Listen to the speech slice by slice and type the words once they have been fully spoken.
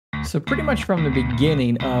So pretty much from the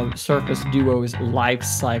beginning of Surface Duo's life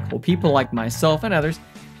cycle, people like myself and others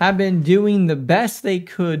have been doing the best they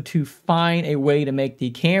could to find a way to make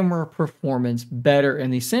the camera performance better.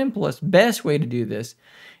 And the simplest, best way to do this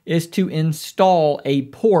is to install a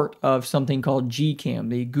port of something called GCAM,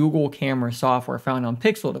 the Google camera software found on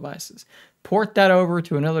Pixel devices. Port that over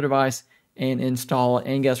to another device and install it,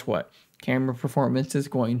 and guess what? Camera performance is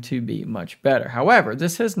going to be much better. However,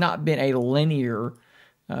 this has not been a linear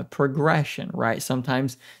progression, right?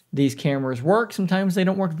 Sometimes these cameras work, sometimes they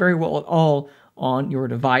don't work very well at all on your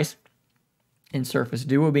device. And Surface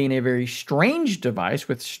Duo being a very strange device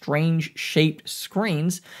with strange shaped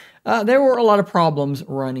screens, there were a lot of problems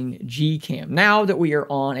running GCAM. Now that we are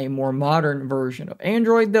on a more modern version of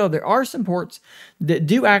Android, though, there are some ports that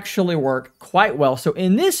do actually work quite well. So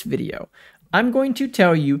in this video, I'm going to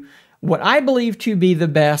tell you what I believe to be the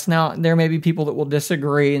best. Now, there may be people that will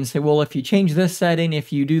disagree and say, well, if you change this setting,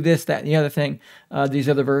 if you do this, that, and the other thing, these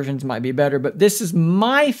other versions might be better. But this is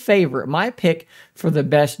my favorite, my pick for the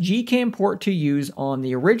best GCAM port to use on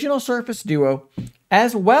the original Surface Duo,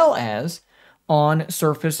 as well as on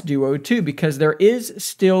Surface Duo 2, because there is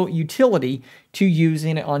still utility to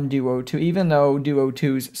using it on Duo 2, even though Duo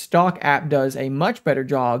 2's stock app does a much better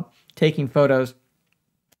job taking photos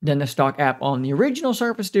than the stock app on the original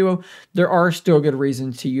Surface Duo. There are still good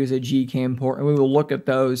reasons to use a GCAM port, and we will look at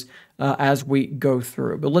those as we go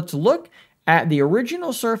through. But let's look at the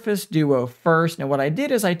original Surface Duo first. Now, what I did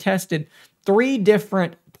is I tested 3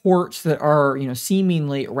 different ports that are,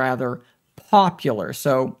 seemingly rather popular.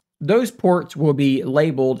 So those ports will be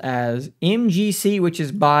labeled as MGC, which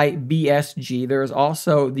is by BSG. There's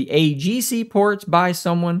also the AGC ports by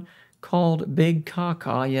someone called Big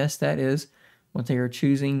Kaka. Yes, that is what they are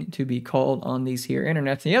choosing to be called on these here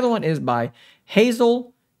internets. The other one is by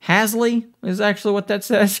Hasley is actually what that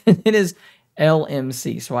says. It is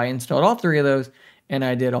LMC. So I installed all 3 of those, and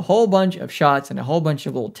I did a whole bunch of shots and a whole bunch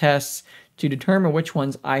of little tests to determine which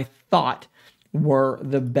ones I thought were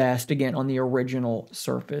the best, again, on the original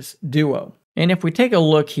Surface Duo. And if we take a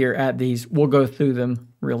look here at these, we'll go through them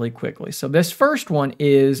really quickly. So this first one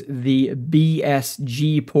is the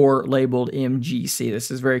BSG port labeled MGC.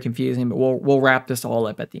 This is very confusing, but we'll wrap this all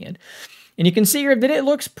up at the end. And you can see here that it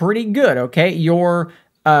looks pretty good, okay? Your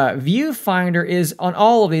viewfinder is, on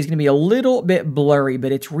all of these, going to be a little bit blurry,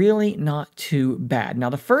 but it's really not too bad. Now,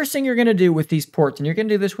 the first thing you're going to do with these ports, and you're going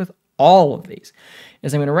to do this with all of these,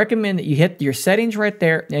 is I'm going to recommend that you hit your settings right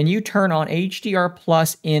there and you turn on HDR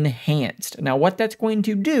Plus Enhanced. Now, what that's going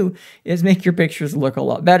to do is make your pictures look a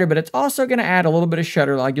lot better, but it's also going to add a little bit of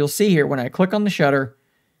shutter lag. You'll see here when I click on the shutter,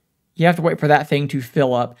 you have to wait for that thing to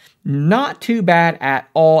fill up. Not too bad at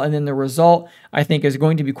all. And then the result, I think, is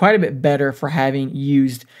going to be quite a bit better for having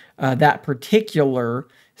used that particular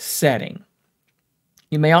setting.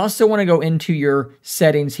 You may also want to go into your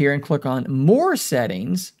settings here and click on More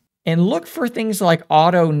Settings and look for things like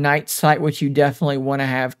Auto Night Sight, which you definitely want to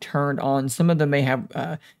have turned on. Some of them may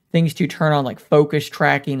have things to turn on, like focus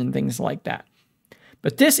tracking and things like that.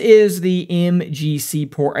 But this is the MGC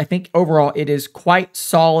port. I think overall it is quite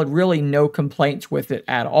solid. Really no complaints with it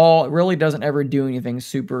at all. It really doesn't ever do anything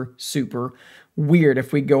super, super weird.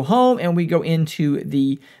 If we go home and we go into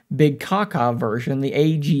the Big Kaka version, the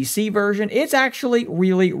AGC version, it's actually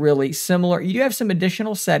really, really similar. You do have some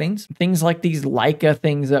additional settings, things like these Leica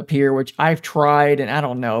things up here, which I've tried, and I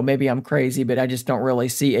don't know, maybe I'm crazy, but I just don't really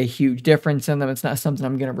see a huge difference in them. It's not something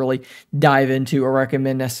I'm going to really dive into or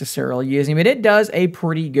recommend necessarily using, but it does a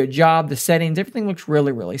pretty good job. The settings, everything looks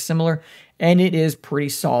really, really similar, and it is pretty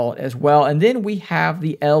solid as well. And then we have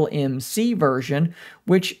the LMC version,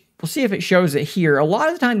 which we'll see if it shows it here. A lot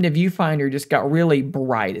of the time, the viewfinder just got really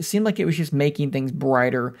bright. It seemed like it was just making things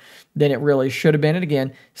brighter than it really should have been. And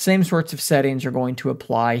again, same sorts of settings are going to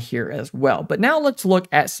apply here as well. But now let's look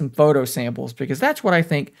at some photo samples, because that's what I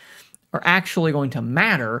think are actually going to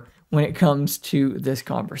matter when it comes to this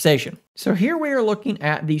conversation. So here we are looking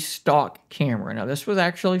at the stock camera. Now, this was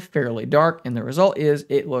actually fairly dark, and the result is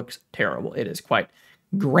it looks terrible. It is quite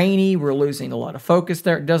grainy. We're losing a lot of focus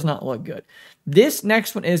there. It does not look good. This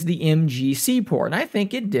next one is the MGC port, and I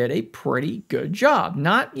think it did a pretty good job.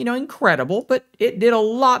 Not, incredible, but it did a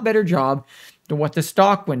lot better job than what the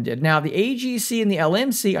stock one did. Now, the AGC and the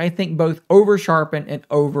LMC, I think both over sharpen and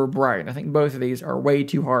over brighten. I think both of these are way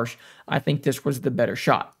too harsh. I think this was the better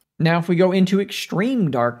shot. Now, if we go into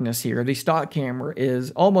extreme darkness here, the stock camera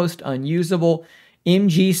is almost unusable.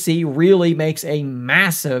 MGC really makes a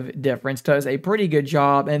massive difference, does a pretty good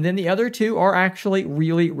job, and then the other two are actually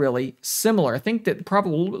really, really similar. I think that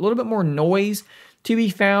probably a little bit more noise to be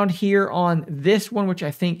found here on this one, which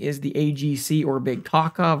I think is the AGC or Big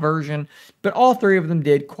Kaka version, but all three of them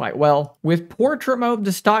did quite well. With portrait mode,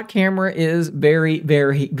 the stock camera is very,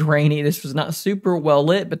 very grainy. This was not super well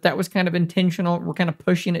lit, but that was kind of intentional. We're kind of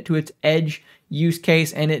pushing it to its edge use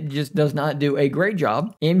case, and it just does not do a great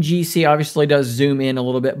job. MGC obviously does zoom in a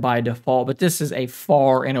little bit by default, but this is a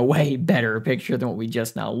far and away better picture than what we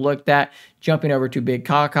just now looked at. Jumping over to Big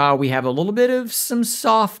Kaka, we have a little bit of some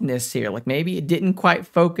softness here, like maybe it didn't quite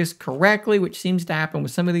focus correctly, which seems to happen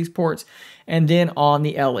with some of these ports. And then on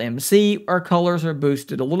the LMC, our colors are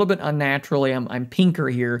boosted a little bit unnaturally. I'm pinker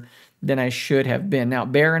here than I should have been. Now,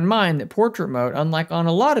 bear in mind that portrait mode, unlike on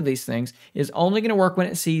a lot of these things, is only going to work when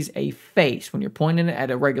it sees a face. When you're pointing it at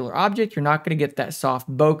a regular object, you're not going to get that soft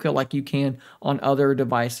bokeh like you can on other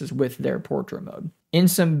devices with their portrait mode. In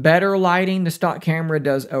some better lighting, the stock camera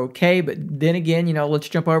does okay, but then again, let's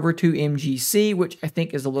jump over to MGC, which I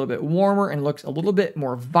think is a little bit warmer and looks a little bit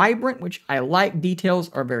more vibrant, which I like. Details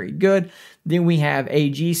are very good. Then we have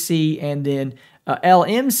AGC, and then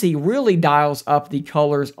LMC really dials up the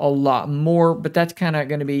colors a lot more, but that's kind of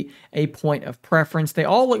going to be a point of preference. They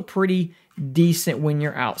all look pretty decent when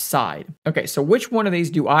you're outside. Okay, so which one of these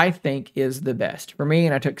do I think is the best? For me,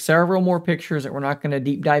 and I took several more pictures that we're not going to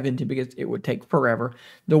deep dive into because it would take forever,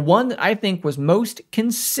 the one that I think was most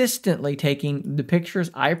consistently taking the pictures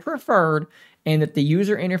I preferred and that the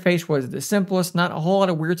user interface was the simplest, not a whole lot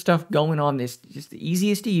of weird stuff going on, this just the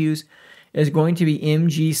easiest to use, is going to be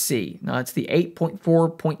MGC. Now, it's the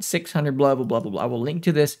 8.4.600 blah, blah, blah, blah, blah. I will link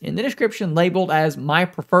to this in the description, labeled as my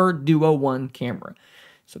preferred Duo 1 camera.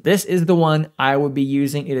 So this is the one I would be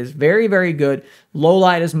using. It is very, very good. Low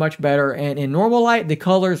light is much better, and in normal light, the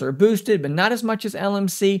colors are boosted, but not as much as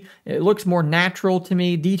LMC. It looks more natural to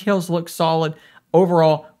me. Details look solid.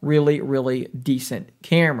 Overall, really, really decent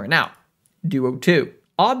camera. Now, Duo 2.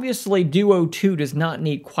 Obviously, Duo 2 does not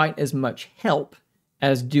need quite as much help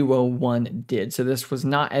as Duo 1 did. So this was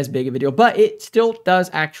not as big of a deal, but it still does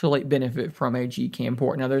actually benefit from a GCAM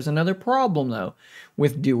port. Now there's another problem though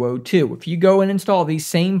with Duo 2. If you go and install these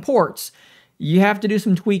same ports, you have to do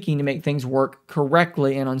some tweaking to make things work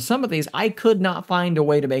correctly. And on some of these, I could not find a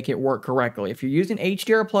way to make it work correctly. If you're using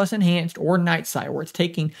HDR Plus Enhanced or Night Sight, where it's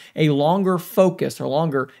taking a longer focus or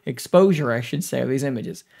longer exposure, I should say, of these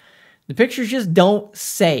images, the pictures just don't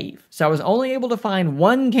save. So I was only able to find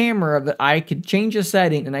one camera that I could change a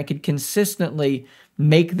setting and I could consistently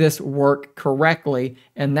make this work correctly,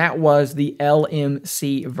 and that was the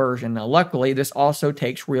LMC version. Now, luckily, this also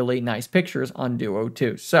takes really nice pictures on Duo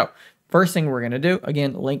 2. So first thing we're going to do,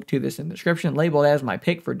 again, link to this in the description, labeled as my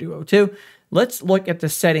pick for Duo 2. Let's look at the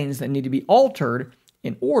settings that need to be altered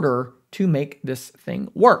in order to make this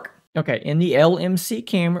thing work. Okay, in the LMC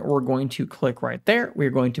camera, we're going to click right there. We're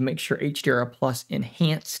going to make sure HDR Plus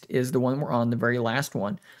Enhanced is the one we're on, the very last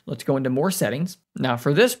one. Let's go into more settings. Now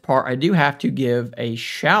for this part, I do have to give a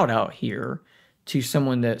shout out here to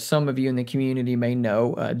someone that some of you in the community may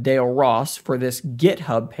know, Dale Ross, for this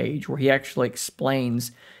GitHub page where he actually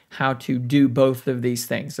explains how to do both of these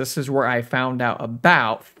things. This is where I found out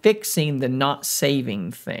about fixing the not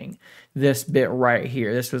saving thing. This bit right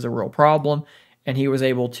here, this was a real problem. And he was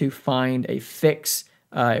able to find a fix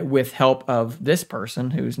with help of this person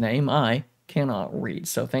whose name I cannot read.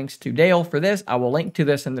 So thanks to Dale for this. I will link to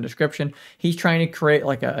this in the description. He's trying to create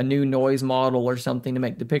like a new noise model or something to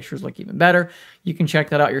make the pictures look even better. You can check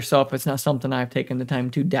that out yourself. It's not something I've taken the time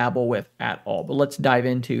to dabble with at all. But let's dive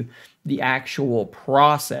into the actual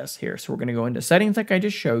process here. So we're going to go into settings like I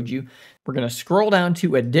just showed you. We're going to scroll down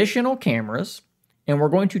to additional cameras, and we're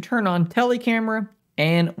going to turn on telecamera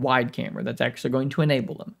and wide camera. That's actually going to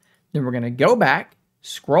enable them. Then we're going to go back,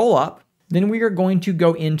 scroll up. Then we are going to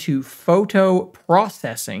go into photo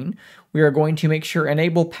processing. We are going to make sure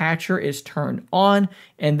enable patcher is turned on.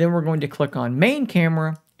 And then we're going to click on main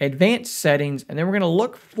camera, advanced settings, and then we're going to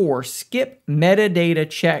look for skip metadata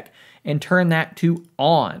check and turn that to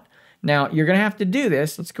on. Now you're going to have to do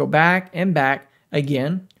this. Let's go back and back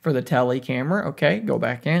again for the tele camera. Okay, go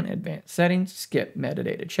back in, advanced settings, skip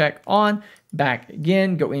metadata check on, back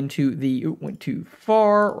again, go into the, went too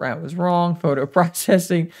far, I was wrong, photo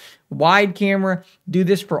processing, wide camera. Do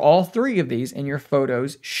this for all three of these and your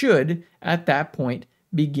photos should, at that point,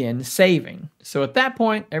 begin saving. So at that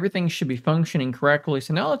point, everything should be functioning correctly.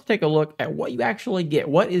 So now let's take a look at what you actually get.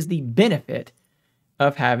 What is the benefit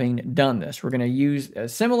of having done this? We're going to use a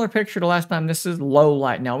similar picture to last time. This is low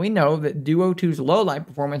light. Now we know that Duo 2's low light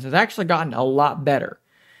performance has actually gotten a lot better.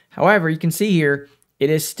 However, you can see here, it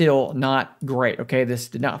is still not great. Okay, this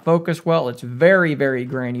did not focus well. It's very, very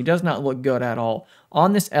grainy. Does not look good at all.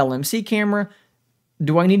 On this LMC camera,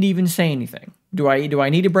 do I need to even say anything? Do I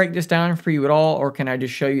need to break this down for you at all, or can I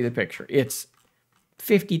just show you the picture? It's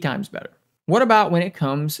 50 times better. What about when it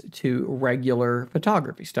comes to regular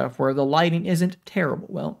photography stuff where the lighting isn't terrible?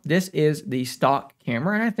 Well, this is the stock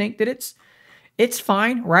camera, and I think that it's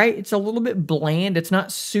fine, right? It's a little bit bland. It's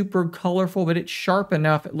not super colorful, but it's sharp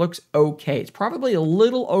enough. It looks okay. It's probably a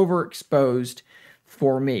little overexposed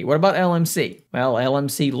for me. What about LMC? Well,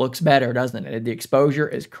 LMC looks better, doesn't it? The exposure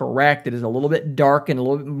is correct. It is a little bit dark and a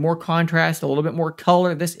little bit more contrast, a little bit more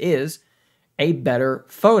color. This is a better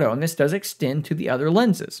photo, and this does extend to the other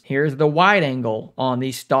lenses. Here's the wide angle on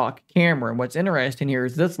the stock camera, and what's interesting here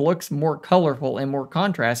is this looks more colorful and more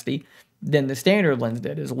contrasty than the standard lens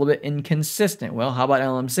did. It's a little bit inconsistent. Well, how about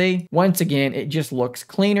LMC? Once again, it just looks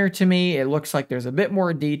cleaner to me. It looks like there's a bit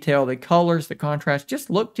more detail. The colors, the contrast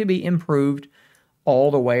just look to be improved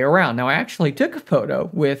all the way around. Now, I actually took a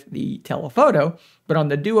photo with the telephoto, but on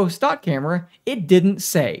the Duo stock camera, it didn't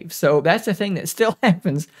save. So that's the thing that still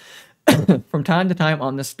happens from time to time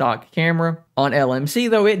on the stock camera. On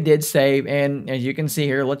LMC, though, it did save, and as you can see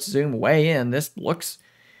here, let's zoom way in. This looks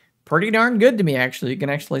pretty darn good to me, actually. You can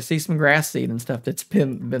actually see some grass seed and stuff that's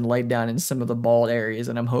been laid down in some of the bald areas,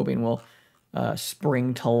 and I'm hoping will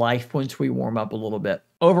spring to life once we warm up a little bit.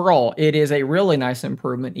 Overall, it is a really nice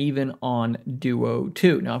improvement even on Duo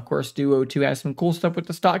 2. Now, of course, Duo 2 has some cool stuff with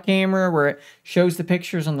the stock camera where it shows the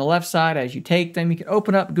pictures on the left side as you take them. You can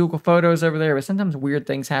open up Google Photos over there, but sometimes weird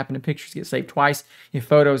things happen and pictures get saved twice if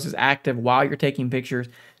Photos is active while you're taking pictures.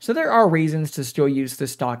 So there are reasons to still use the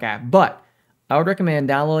stock app, but I would recommend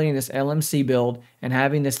downloading this LMC build and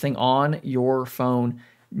having this thing on your phone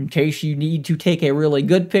in case you need to take a really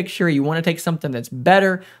good picture, you want to take something that's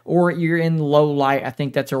better, or you're in low light. I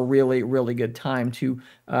think that's a really, really good time to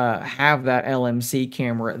have that LMC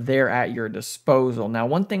camera there at your disposal. Now,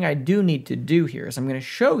 one thing I do need to do here is I'm going to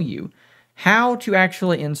show you how to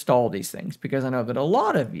actually install these things, because I know that a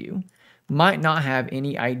lot of you might not have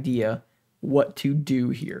any idea what to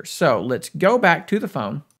do here. So let's go back to the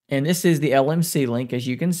phone, and this is the LMC link. As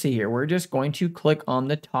you can see here, we're just going to click on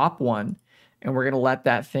the top one, and we're going to let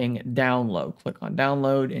that thing download. Click on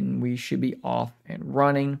download, and we should be off and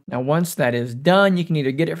running. Now, once that is done, you can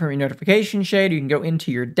either get it from your notification shade, or you can go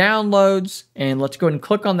into your downloads, and let's go ahead and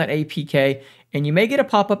click on that APK, and you may get a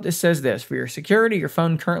pop-up that says this: for your security, your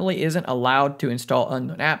phone currently isn't allowed to install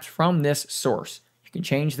unknown apps from this source. You can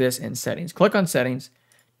change this in settings. Click on settings,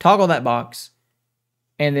 toggle that box,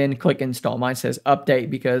 and then click install. Mine says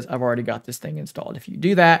update because I've already got this thing installed. If you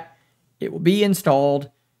do that, it will be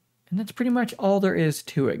installed. And that's pretty much all there is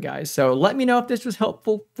to it, guys. So let me know if this was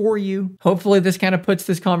helpful for you. Hopefully this kind of puts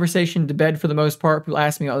this conversation to bed for the most part. People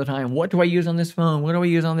ask me all the time, what do I use on this phone? What do I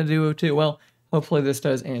use on the Duo 2? Well, hopefully this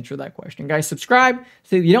does answer that question. Guys, subscribe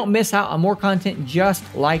so you don't miss out on more content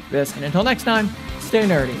just like this. And until next time, stay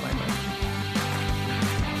nerdy, my friends.